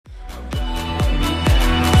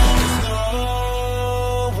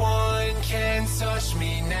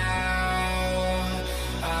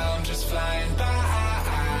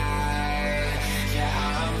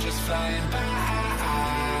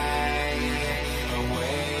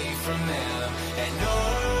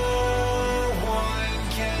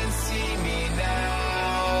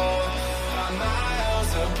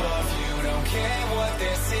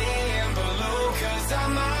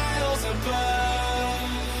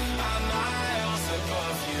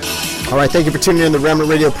All right, thank you for tuning in to the Remnant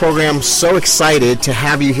Radio program. So excited to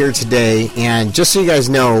have you here today. And just so you guys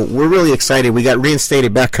know, we're really excited. We got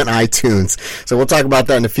reinstated back on iTunes. So we'll talk about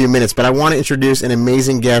that in a few minutes. But I want to introduce an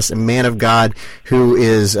amazing guest, a man of God who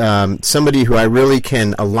is somebody who I really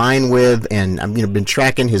can align with. And I've been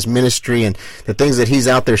tracking his ministry and the things that he's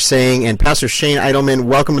out there saying. And Pastor Shane Idleman,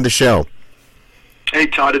 welcome to the show. Hey,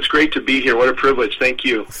 Todd, it's great to be here. What a privilege. Thank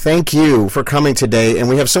you. Thank you for coming today. And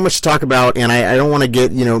we have so much to talk about, and I don't want to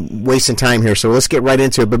get, wasting time here, so let's get right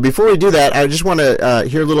into it. But before we do that, I just want to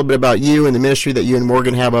hear a little bit about you and the ministry that you and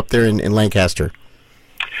Morgan have up there in Lancaster.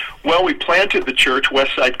 Well, we planted the church,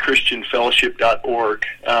 westsidechristianfellowship.org,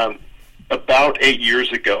 about 8 years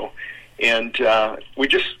ago. And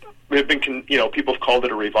we've been, people have called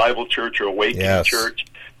it a revival church or awakening church.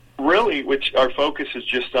 Really, which our focus is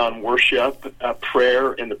just on worship,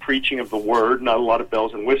 prayer, and the preaching of the Word, not a lot of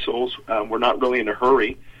bells and whistles. We're not really in a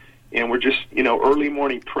hurry, and we're just, early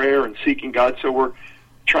morning prayer and seeking God. So we're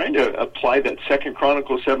trying to apply that 2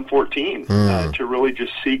 Chronicles 7:14 to really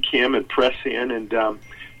just seek Him and press in. And,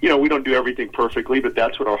 we don't do everything perfectly, but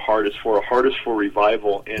that's what our heart is for. Our heart is for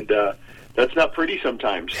revival, and that's not pretty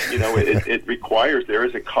sometimes. It requires, there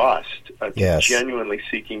is a cost to genuinely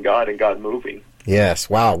seeking God and God moving. Yes.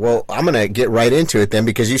 Wow. Well, I'm going to get right into it then,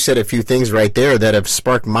 because you said a few things right there that have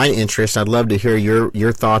sparked my interest. I'd love to hear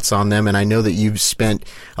your thoughts on them, and I know that you've spent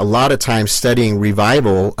a lot of time studying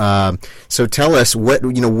revival. So tell us, what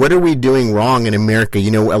are we doing wrong in America?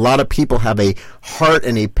 A lot of people have a heart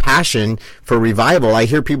and a passion for revival. I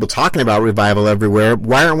hear people talking about revival everywhere.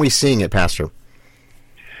 Why aren't we seeing it, Pastor?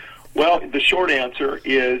 Well, the short answer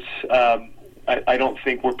is I don't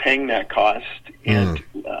think we're paying that cost. And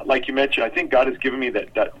like you mentioned, I think God has given me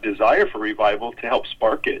that desire for revival to help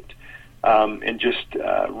spark it. And just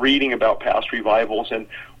reading about past revivals. And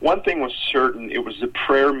one thing was certain, it was the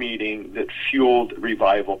prayer meeting that fueled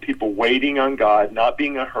revival. People waiting on God, not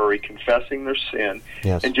being in a hurry, confessing their sin,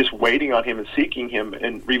 and just waiting on Him and seeking Him.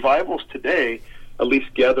 And revivals today, at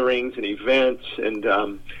least gatherings and events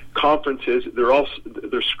and conferences,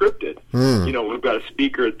 they're scripted. We've got a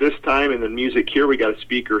speaker at this time, and then music here. We got a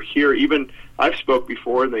speaker here. Even I've spoke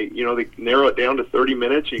before, and they narrow it down to 30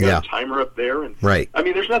 minutes. You got a timer up there, and right. I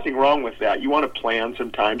mean, there's nothing wrong with that. You want to plan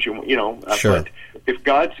sometimes. Sure.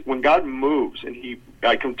 But when God moves, and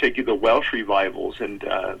I can take you to the Welsh revivals and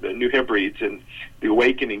the New Hebrides and the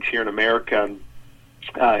awakenings here in America. And,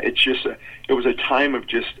 it was a time of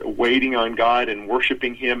just waiting on God and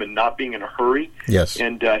worshiping Him and not being in a hurry. Yes.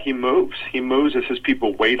 And He moves. He moves as His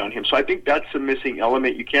people wait on Him. So I think that's the missing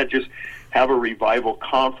element. You can't just have a revival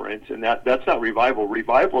conference, and that's not revival.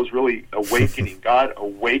 Revival is really awakening. God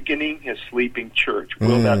awakening His sleeping church.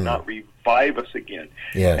 Will that not revive us again?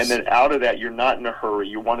 Yes. And then out of that, you're not in a hurry.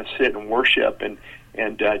 You want to sit and worship and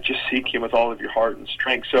just seek Him with all of your heart and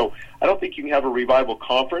strength. So I don't think you can have a revival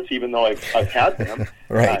conference, even though I've had them.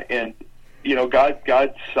 Right.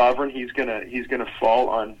 God's sovereign. He's gonna fall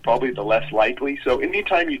on probably the less likely. So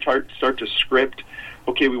anytime you start to script,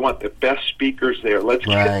 okay, we want the best speakers there. Let's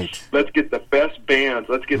get the best bands.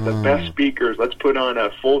 Let's get the best speakers. Let's put on a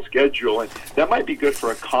full schedule, and that might be good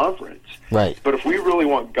for a conference. Right. But if we really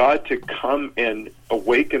want God to come and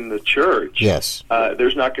awaken the church, yes,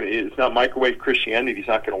 it's not microwave Christianity. It's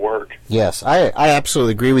not going to work. Yes, I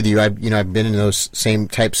absolutely agree with you. I've been in those same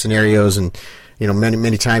type scenarios, and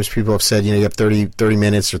many times people have said, you have 30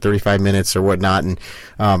 minutes or 35 minutes or whatnot. And,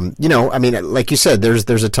 like you said,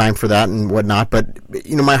 there's a time for that and whatnot. But,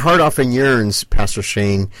 my heart often yearns, Pastor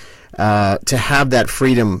Shane, to have that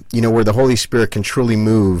freedom, where the Holy Spirit can truly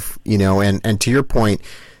move, and to your point,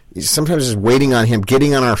 sometimes just waiting on Him,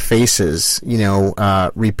 getting on our faces,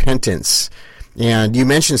 repentance. And you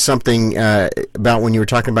mentioned something about when you were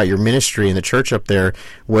talking about your ministry in the church up there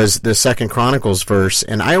was the 2 Chronicles verse.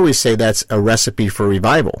 And I always say that's a recipe for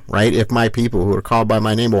revival, right? If my people who are called by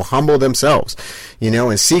my name will humble themselves,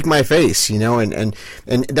 and seek my face, and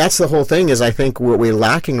that's the whole thing is I think what we're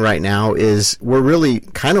lacking right now is we're really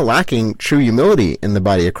kind of lacking true humility in the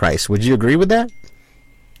body of Christ. Would you agree with that?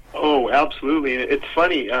 Oh, absolutely. And it's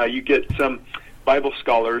funny, you get some Bible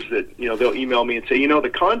scholars that, they'll email me and say, the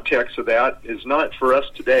context of that is not for us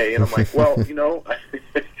today. And I'm like, well,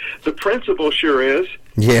 the principle sure is.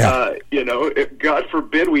 Yeah. God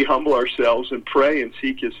forbid we humble ourselves and pray and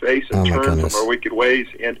seek His face and turn from our wicked ways.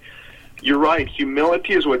 And you're right,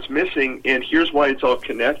 humility is what's missing, and here's why it's all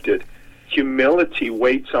connected. Humility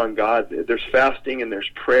waits on God. There's fasting and there's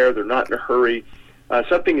prayer. They're not in a hurry.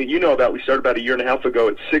 Something that you know about, we started about a year and a half ago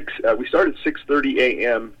at we started 6:30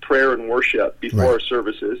 a.m. prayer and worship before our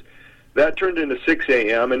services. That turned into 6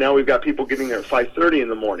 a.m., and now we've got people getting there at 5:30 in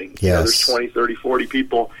the morning. Yes. There's 20, 30, 40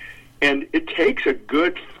 people. And it takes a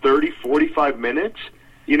good 30, 45 minutes,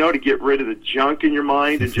 to get rid of the junk in your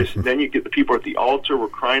mind, and just then you get the people at the altar. We're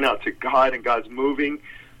crying out to God, and God's moving.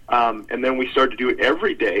 And then we start to do it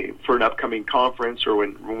every day for an upcoming conference or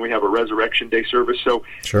when we have a Resurrection Day service. So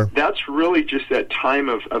that's really just that time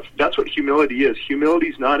of that's what humility is. Humility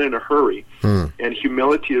is not in a hurry. And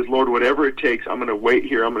humility is, Lord, whatever it takes, I'm going to wait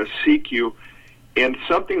here. I'm going to seek you. And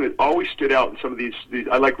something that always stood out in some of these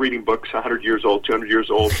I like reading books 100 years old, 200 years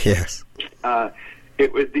old. Yes.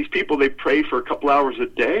 These people, they pray for a couple hours a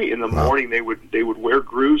day. In the morning, they would wear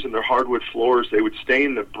grooves in their hardwood floors. They would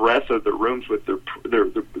stain the breath of the rooms with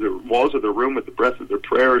their walls of the room with the breath of their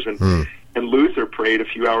prayers. And Luther prayed a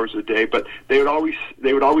few hours a day. But they would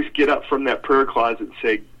always get up from that prayer closet and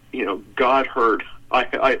say, God heard.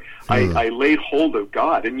 I laid hold of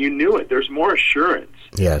God, and you knew it. There's more assurance,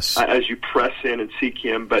 yes, as you press in and seek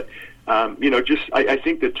Him. But I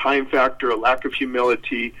think the time factor, a lack of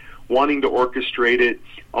humility, wanting to orchestrate it.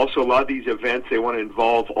 Also, a lot of these events, they want to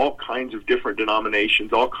involve all kinds of different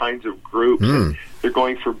denominations, all kinds of groups. And they're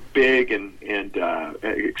going for big and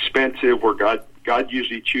expensive, where God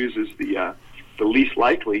usually chooses the least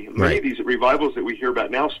likely. Many of these revivals that we hear about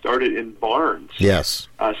now started in barns. Yes.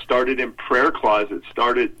 Started in prayer closets.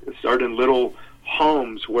 Started in little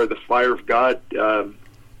homes where the fire of God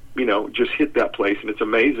just hit that place, and it's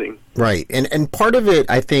amazing. Right. And part of it,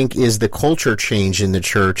 I think, is the culture change in the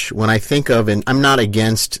church. When I think of, and I'm not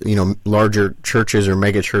against, larger churches or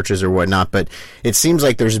mega churches or whatnot, but it seems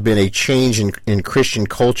like there's been a change in Christian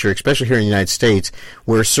culture, especially here in the United States,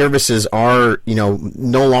 where services are,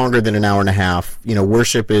 no longer than an hour and a half.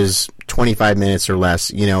 Worship is 25 minutes or less.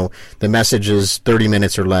 The message is 30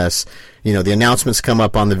 minutes or less. The announcements come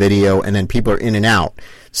up on the video, and then people are in and out.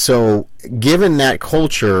 So given that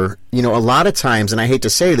culture, a lot of times, and I hate to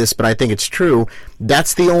say this, but I think it's true,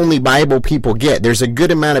 that's the only Bible people get. There's a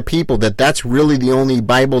good amount of people that's really the only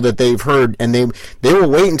Bible that they've heard, and they will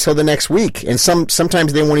wait until the next week. And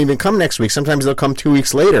sometimes they won't even come next week. Sometimes they'll come 2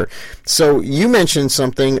 weeks later. So you mentioned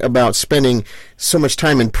something about spending so much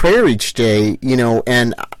time in prayer each day,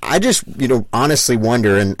 and I just, honestly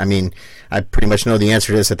wonder, and I mean, I pretty much know the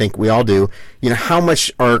answer to this. I think we all do. How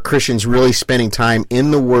much are Christians really spending time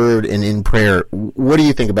in the Word and in prayer? What do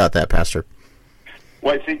you think about that, Pastor?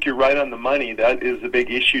 Well, I think you're right on the money. That is the big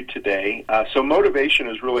issue today. So motivation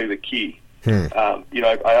is really the key. I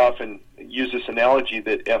often use this analogy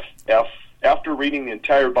that if after reading the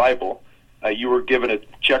entire Bible, you were given a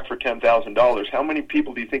check for $10,000, how many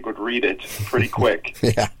people do you think would read it pretty quick?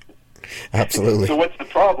 Yeah. Absolutely. So what's the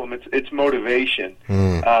problem? It's motivation.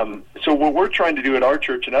 So what we're trying to do at our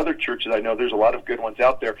church and other churches, I know there's a lot of good ones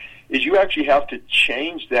out there, is you actually have to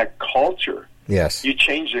change that culture. Yes. You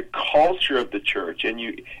change the culture of the church, and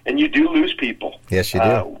you do lose people. Yes, you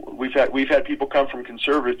do. We've had people come from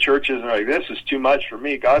conservative churches and are like, this is too much for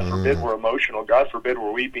me. God forbid we're emotional. God forbid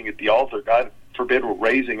we're weeping at the altar. God forbid we're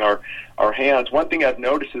raising our hands. One thing I've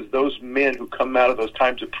noticed is those men who come out of those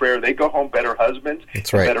times of prayer, they go home better husbands,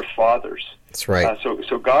 That's right. and better fathers. That's right.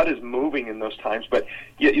 So God is moving in those times, but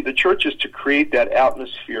yet the church is to create that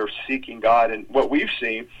atmosphere of seeking God. And what we've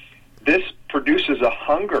seen, this produces a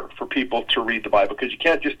hunger for people to read the Bible, because you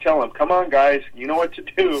can't just tell them, come on, guys, you know what to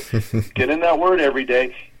do. Get in that Word every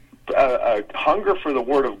day. Hunger for the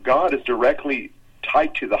Word of God is directly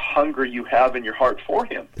tied to the hunger you have in your heart for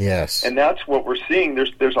Him. Yes. And that's what we're seeing.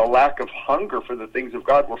 There's a lack of hunger for the things of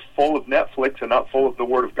God. We're full of Netflix and not full of the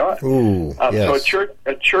Word of God. Ooh, yes. So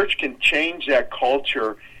a church can change that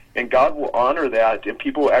culture, and God will honor that, and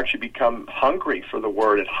people will actually become hungry for the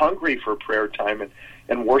Word and hungry for prayer time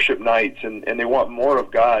and worship nights, and they want more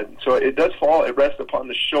of God. So it rests upon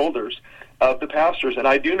the shoulders of the pastors. And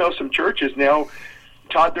I do know some churches now,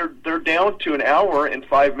 Todd, they're down to an hour and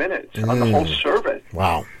 5 minutes on the whole service.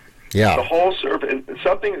 Wow. Yeah. The whole service. And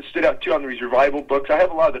something that stood out, too, on these revival books, I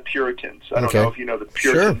have a lot of the Puritans. I don't know if you know the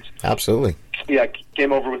Puritans. Sure, absolutely. Yeah,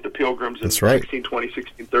 came over with the Pilgrims in 1620,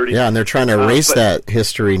 1630. Yeah, and they're trying to erase that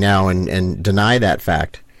history now and deny that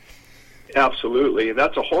fact. Absolutely, and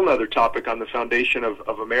that's a whole other topic on the foundation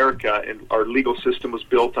of America. And our legal system was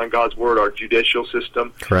built on God's Word, our judicial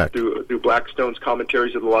system. Correct. Through Blackstone's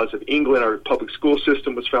commentaries of the laws of England, our public school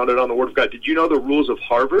system was founded on the Word of God. Did you know the rules of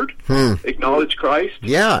Harvard acknowledge Christ?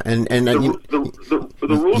 Yeah, and the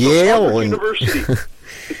rules Yale of Harvard University.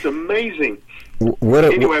 It's amazing.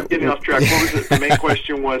 Anyway, I'm getting off track. What was it? The main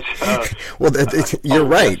question was you're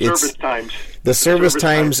right. Service times. The service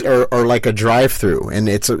times are like a drive-through, and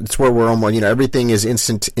it's where we're almost, everything is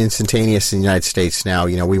instantaneous in the United States now.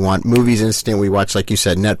 We want movies instant. We watch, like you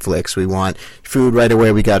said, Netflix. We want food right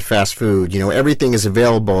away. We got fast food. Everything is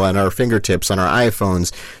available at our fingertips on our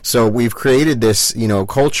iPhones. So we've created this,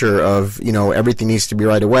 culture of, everything needs to be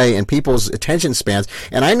right away, and people's attention spans.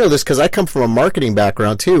 And I know this because I come from a marketing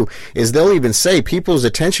background too. Is they'll even say people's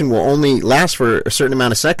attention will only last for a certain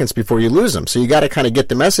amount of seconds before you lose them. So you got to kind of get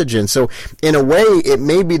the message in. So in a way, it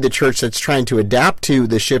may be the church that's trying to adapt to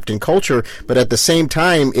the shift in culture, but at the same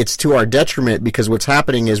time, it's to our detriment because what's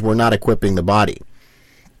happening is we're not equipping the body.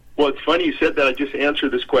 Well, it's funny you said that. I just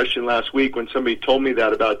answered this question last week when somebody told me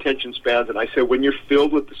that about attention spans, and I said, when you're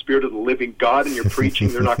filled with the Spirit of the living God and you're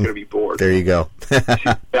preaching, they're not going to be bored. There you go. See,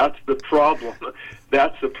 that's the problem.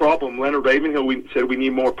 That's the problem. Leonard Ravenhill said we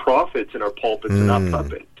need more prophets in our pulpits and not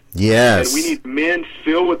puppets. Yes. And we need men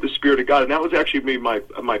filled with the Spirit of God. And that was actually my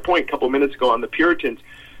point a couple of minutes ago on the Puritans.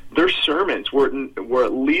 Their sermons were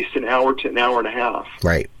at least an hour to an hour and a half.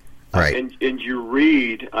 Right. Right. And you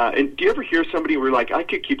read, and do you ever hear somebody where you're like, I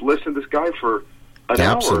could keep listening to this guy for an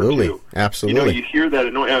hour or two? Absolutely. You hear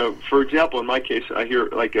that. For example, in my case, I hear,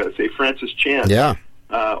 say, Francis Chan. Yeah.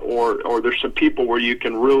 Or there's some people where you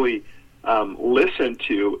can really listen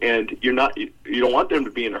to, and you don't want them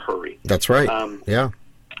to be in a hurry. That's right. Yeah.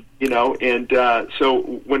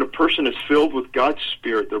 So when a person is filled with God's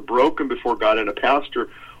Spirit, they're broken before God, and a pastor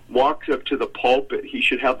walks up to the pulpit, he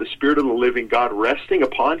should have the Spirit of the living God resting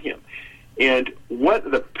upon him. And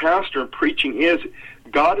what the pastor and preaching is,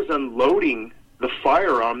 God is unloading the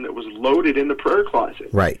firearm that was loaded in the prayer closet.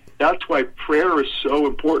 Right. That's why prayer is so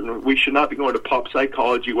important. We should not be going to pop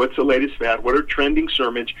psychology. What's the latest fad? What are trending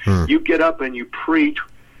sermons? You get up and you preach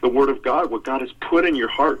the Word of God, what God has put in your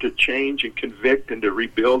heart to change and convict and to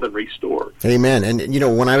rebuild and restore. Amen. And,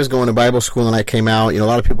 when I was going to Bible school and I came out, a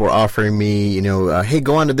lot of people were offering me, hey,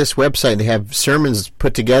 go onto this website. They have sermons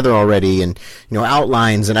put together already and,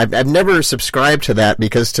 outlines. And I've never subscribed to that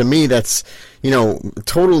because to me that's,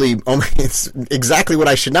 totally, it's exactly what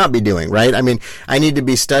I should not be doing, right? I mean, I need to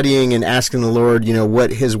be studying and asking the Lord,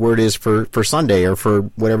 what His Word is for Sunday or for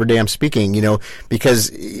whatever day I'm speaking, because,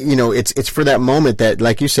 it's for that moment that,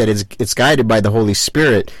 like you said, it's guided by the Holy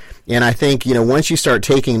Spirit. And I think, once you start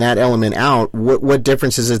taking that element out, what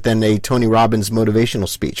difference is it than a Tony Robbins motivational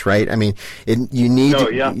speech, right? I mean, you need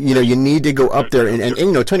to go up there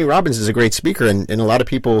and Tony Robbins is a great speaker and a lot of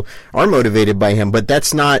people are motivated by him, but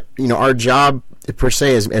that's not, our job per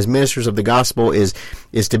se as ministers of the gospel is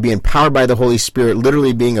to be empowered by the Holy Spirit,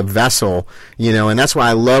 literally being a vessel, and that's why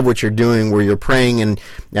I love what you're doing where you're praying. And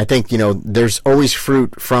I think, there's always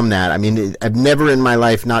fruit from that. I mean, I've never in my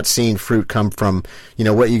life not seen fruit come from,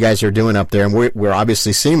 what you guys are doing up there. And we're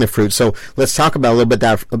obviously seeing the fruit. So let's talk about a little bit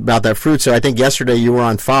about that fruit. So I think yesterday you were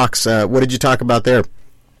on Fox. What did you talk about there?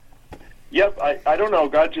 Yep, I don't know.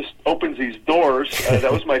 God just opens these doors.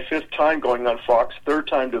 That was my 5th time going on Fox, 3rd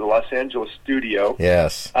time to the Los Angeles studio.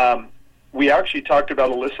 Yes. We actually talked about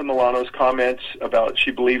Alyssa Milano's comments about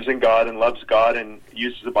she believes in God and loves God and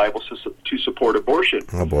uses the Bible to support abortion.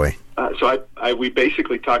 Oh, boy. So we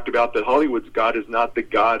basically talked about that Hollywood's God is not the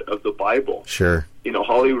God of the Bible. Sure.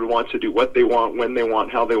 Hollywood wants to do what they want, when they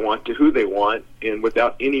want, how they want, to who they want, and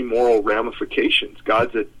without any moral ramifications.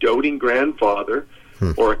 God's a doting grandfather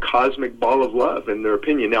or a cosmic ball of love, in their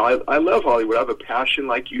opinion. Now, I love Hollywood. I have a passion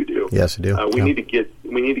like you do. Yes, I do. We need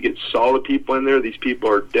to get solid people in there. These people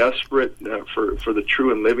are desperate for the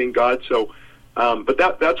true and living God. So, but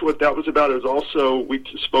that's what that was about. It was also, we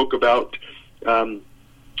spoke about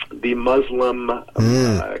the Muslim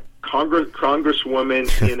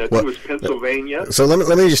congresswoman in I think it was Pennsylvania. So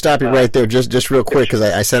let me just stop you right there, just real quick, because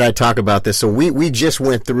I said I'd talk about this. So we just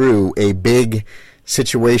went through a big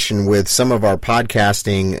situation with some of our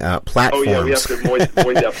podcasting platforms. Oh yeah, we have to avoid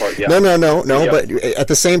that part. Yeah. No. Yeah. But at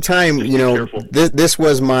the same time, this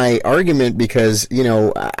was my argument because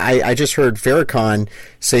I just heard Farrakhan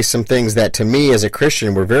say some things that to me as a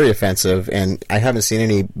Christian were very offensive, and I haven't seen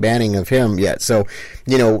any banning of him yet. So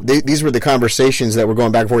these were the conversations that were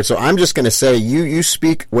going back and forth. So I'm just going to say you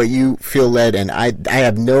speak what you feel led, and I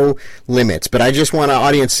have no limits. But I just want our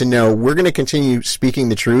audience to know we're going to continue speaking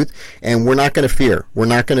the truth, and we're not going to fear. We're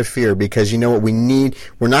not going to fear because you know what we need.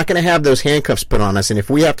 We're not going to have those handcuffs put on us. And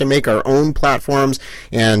if we have to make our own platforms,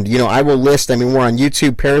 and I will list. I mean, we're on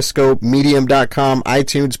YouTube, Periscope, Medium.com,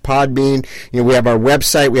 iTunes, Podbean. We have our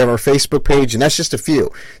website, we have our Facebook page, and that's just a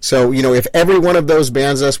few. So if every one of those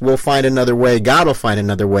bans us, we'll find another way. God will find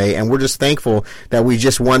another way, and we're just thankful that we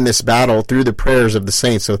just won this battle through the prayers of the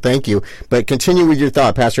saints. So thank you. But continue with your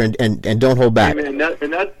thought, Pastor, and don't hold back. And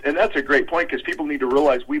that's a great point because people need to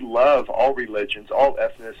realize we love all religions. religions, all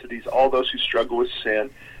ethnicities, all those who struggle with sin.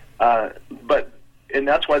 And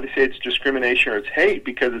that's why they say it's discrimination or it's hate,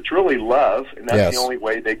 because it's really love, and that's the only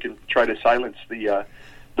way they can try to silence the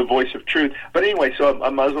voice of truth. But anyway, so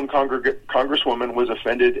a Muslim congresswoman was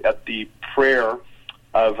offended at the prayer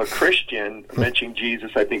of a Christian mentioning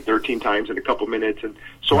Jesus, I think 13 times in a couple minutes. And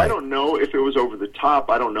so I don't know if it was over the top.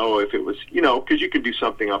 I don't know if it was, because you can do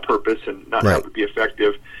something on purpose and not have it be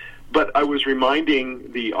effective. But I was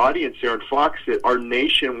reminding the audience there on Fox that our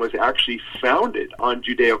nation was actually founded on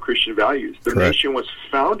Judeo-Christian values. The nation was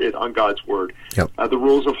founded on God's Word. Yep. The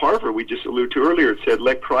rules of Harvard, we just alluded to earlier, it said,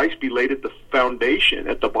 let Christ be laid at the foundation.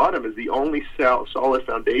 At the bottom is the only solid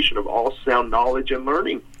foundation of all sound knowledge and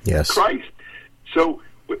learning. Yes. Christ. So,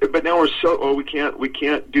 but now we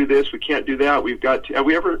can't do this, we can't do that. We've got to,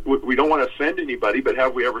 we don't want to offend anybody, but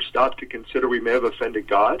have we ever stopped to consider we may have offended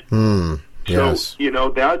God? Yes. So,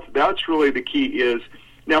 that's really the key is,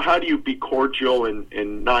 now how do you be cordial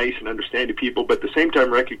and nice and understanding people, but at the same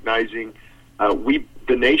time recognizing the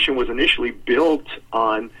nation was initially built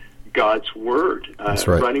on God's Word. That's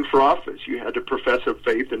right. Running for office, you had to profess a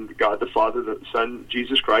faith in God the Father, the Son,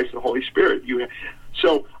 Jesus Christ, and the Holy Spirit.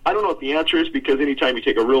 So I don't know what the answer is, because anytime you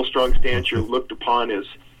take a real strong stance, you're looked upon as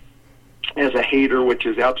a hater, which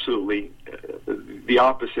is absolutely the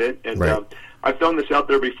opposite. And I've thrown this out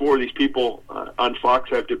there before. These people on Fox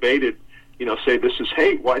I've debated, say this is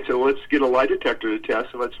hate. Why? So let's get a lie detector to test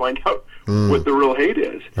and let's find out what the real hate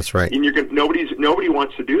is. That's right. And nobody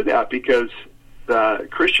wants to do that, because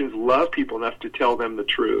Christians love people enough to tell them the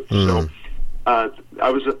truth. So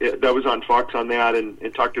I was on Fox on that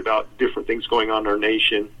and talked about different things going on in our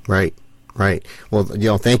nation. Right.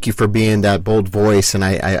 Well, thank you for being that bold voice, and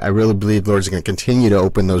I really believe the Lord's going to continue to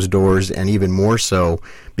open those doors, and even more so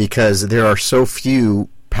because there are so few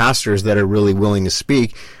pastors that are really willing to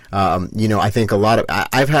speak. I think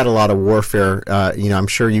I've had a lot of warfare, I'm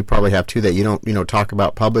sure you probably have too, that you don't, talk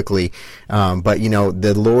about publicly. But,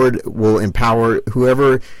 the Lord will empower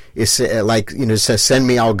whoever is says, send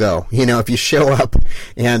me, I'll go. If you show up,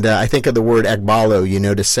 and I think of the word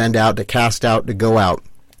ekbalo, to send out, to cast out, to go out.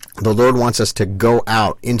 The Lord wants us to go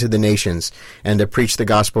out into the nations and to preach the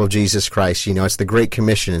gospel of Jesus Christ. It's the Great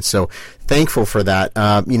Commission. And so thankful for that.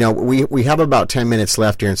 We have about 10 minutes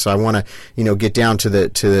left here. And so I want to, get down to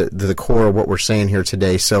the core of what we're saying here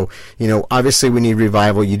today. So, obviously we need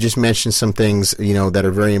revival. You just mentioned some things, that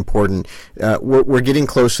are very important. We're getting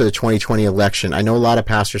close to the 2020 election. I know a lot of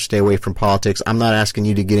pastors stay away from politics. I'm not asking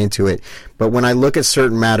you to get into it. But when I look at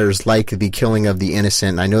certain matters like the killing of the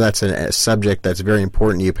innocent, I know that's a subject that's very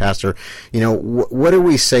important to you, Pastor. What do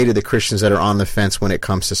we say to the Christians that are on the fence when it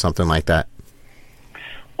comes to something like that?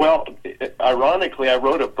 Well, ironically, I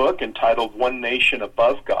wrote a book entitled One Nation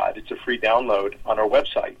Above God. It's a free download on our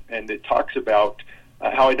website, and it talks about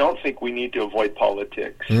how I don't think we need to avoid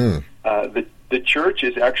politics. The church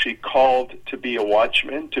is actually called to be a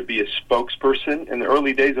watchman, to be a spokesperson. In the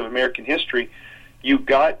early days of American history, you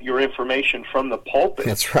got your information from the pulpit.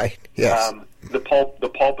 That's right. Yes. The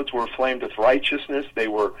pulpits were flamed with righteousness. They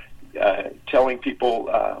were telling people,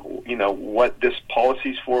 what this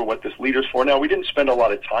policy's for, what this leader's for. Now, we didn't spend a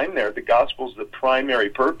lot of time there. The gospel's the primary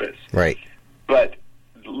purpose. Right. But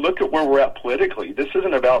look at where we're at politically. This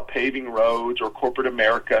isn't about paving roads or corporate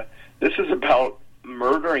America. This is about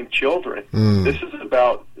murdering children. This is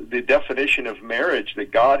about the definition of marriage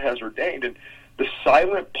that God has ordained. And the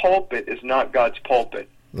silent pulpit is not God's pulpit.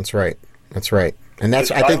 That's right. And I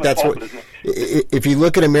think that's what, if you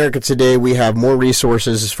look at America today, we have more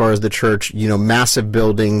resources as far as the church, massive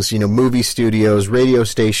buildings, movie studios, radio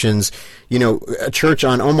stations, a church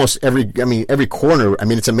on almost every corner.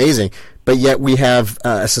 It's amazing. But yet we have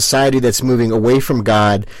a society that's moving away from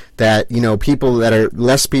God, that,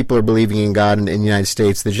 less people are believing in God in the United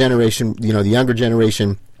States. The generation, the younger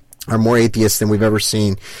generation are more atheists than we've ever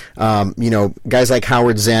seen. Guys like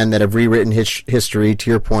Howard Zen that have rewritten history, to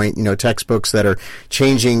your point, textbooks that are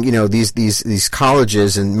changing, these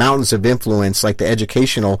colleges and mountains of influence, like the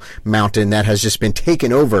educational mountain that has just been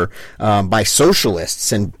taken over by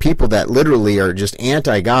socialists and people that literally are just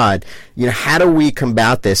anti-God. How do we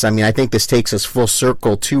combat this? I think this takes us full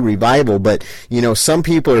circle to revival, but, some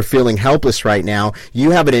people are feeling helpless right now.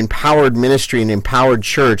 You have an empowered ministry, an empowered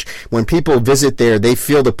church. When people visit there, they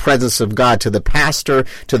feel the presence of God. To the pastor,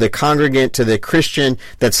 to the congregant, to the Christian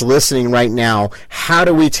that's listening right now, how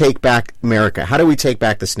do we take back America? How do we take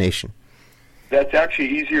back this nation? That's actually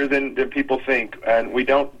easier than people think. And we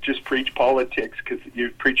don't just preach politics because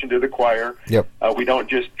you're preaching to the choir. Yep. We don't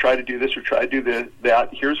just try to do this or try to do that.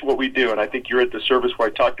 Here's what we do, and I think you're at the service where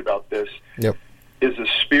I talked about this. Yep. Is the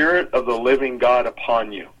Spirit of the living God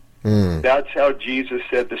upon you? That's how Jesus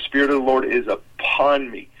said, the Spirit of the Lord is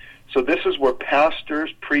upon me. So this is where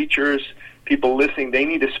pastors, preachers, people listening, they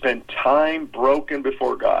need to spend time broken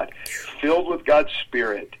before God, filled with God's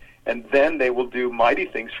Spirit, and then they will do mighty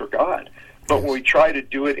things for God. But when we try to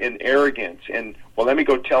do it in arrogance and, well, let me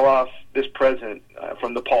go tell off this president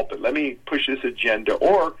from the pulpit, let me push this agenda,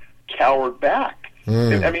 or coward back.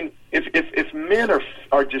 I mean, if men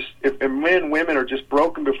are just, if men and women are just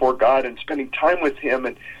broken before God and spending time with Him,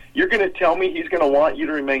 and you're going to tell me He's going to want you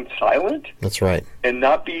to remain silent? That's right. And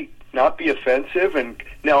not be offensive. And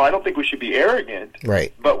now, I don't think we should be arrogant,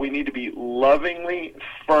 right? But we need to be lovingly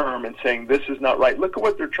firm and saying this is not right. Look at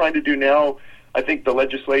what they're trying to do now. I think the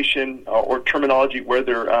legislation or terminology where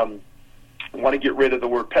they're want to get rid of the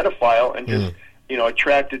word pedophile and just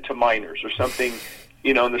attracted to minors or something.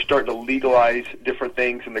 And they're starting to legalize different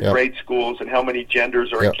things in the grade schools, and how many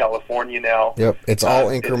genders are in California now. Yep, it's all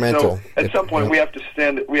incremental. So at some point, we have to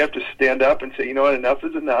stand up and say, you know what, enough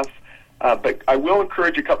is enough. But I will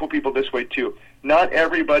encourage a couple people this way too. Not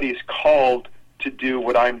everybody is called to do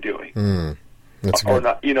what I'm doing. That's good. Or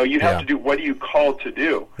not, you have to do what are you called to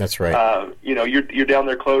do. That's right. You're down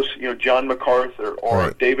there close. John MacArthur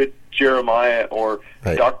or David Jeremiah or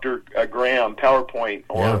Dr. Graham, PowerPoint,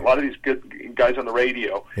 or a lot of these good guys on the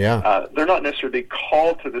radio. Yeah. They're not necessarily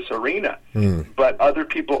called to this arena, but other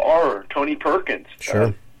people are. Tony Perkins,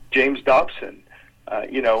 James Dobson.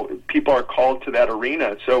 People are called to that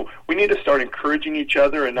arena. So we need to start encouraging each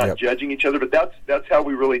other and not judging each other. But that's how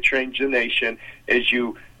we really change the nation. Is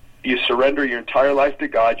you surrender your entire life to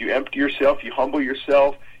God, you empty yourself, you humble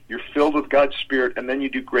yourself, you're filled with God's Spirit, and then you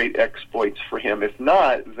do great exploits for Him. If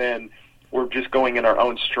not, then we're just going in our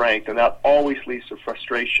own strength, and that always leads to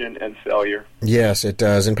frustration and failure. Yes, it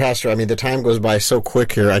does. And Pastor, I mean, the time goes by so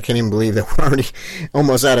quick here. I can't even believe that we're already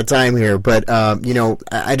almost out of time here. But,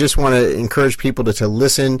 I just want to encourage people to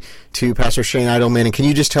listen to Pastor Shane Idleman. And can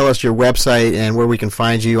you just tell us your website and where we can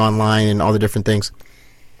find you online and all the different things?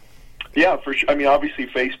 Yeah, for sure. I mean, obviously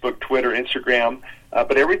Facebook, Twitter, Instagram,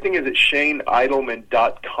 but everything is at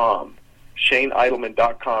ShaneIdleman.com.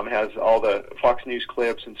 ShaneIdleman.com has all the Fox News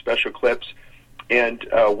clips and special clips. And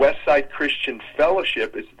Westside Christian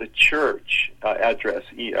Fellowship is the church address,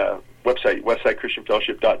 website,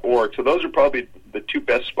 westsidechristianfellowship.org. So those are probably the two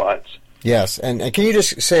best spots. Yes, and can you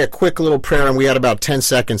just say a quick little prayer, and we had about 10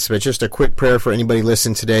 seconds, but just a quick prayer for anybody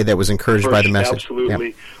listening today that was encouraged by the message. Absolutely.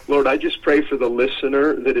 Yeah. Lord, I just pray for the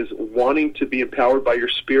listener that is wanting to be empowered by your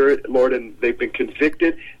Spirit, Lord, and they've been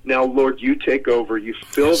convicted. Now, Lord, you take over. You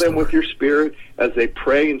fill them with your Spirit as they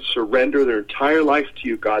pray and surrender their entire life to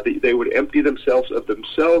you, God, that they would empty themselves of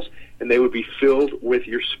themselves and they would be filled with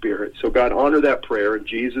your Spirit. So, God, honor that prayer in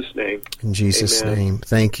Jesus' name. In Jesus' Amen. name.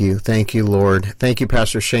 Thank you. Thank you, Lord. Thank you,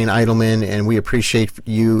 Pastor Shane Idleman, and we appreciate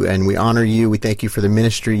you and we honor you. We thank you for the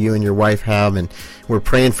ministry you and your wife have, and we're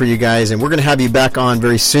praying for you guys, and we're going to have you back on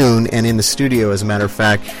very soon and in the studio, as a matter of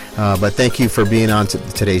fact. But thank you for being on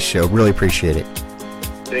today's show. Really appreciate it.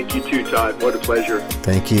 Thank you too, Todd. What a pleasure.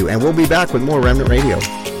 Thank you. And we'll be back with more Remnant Radio.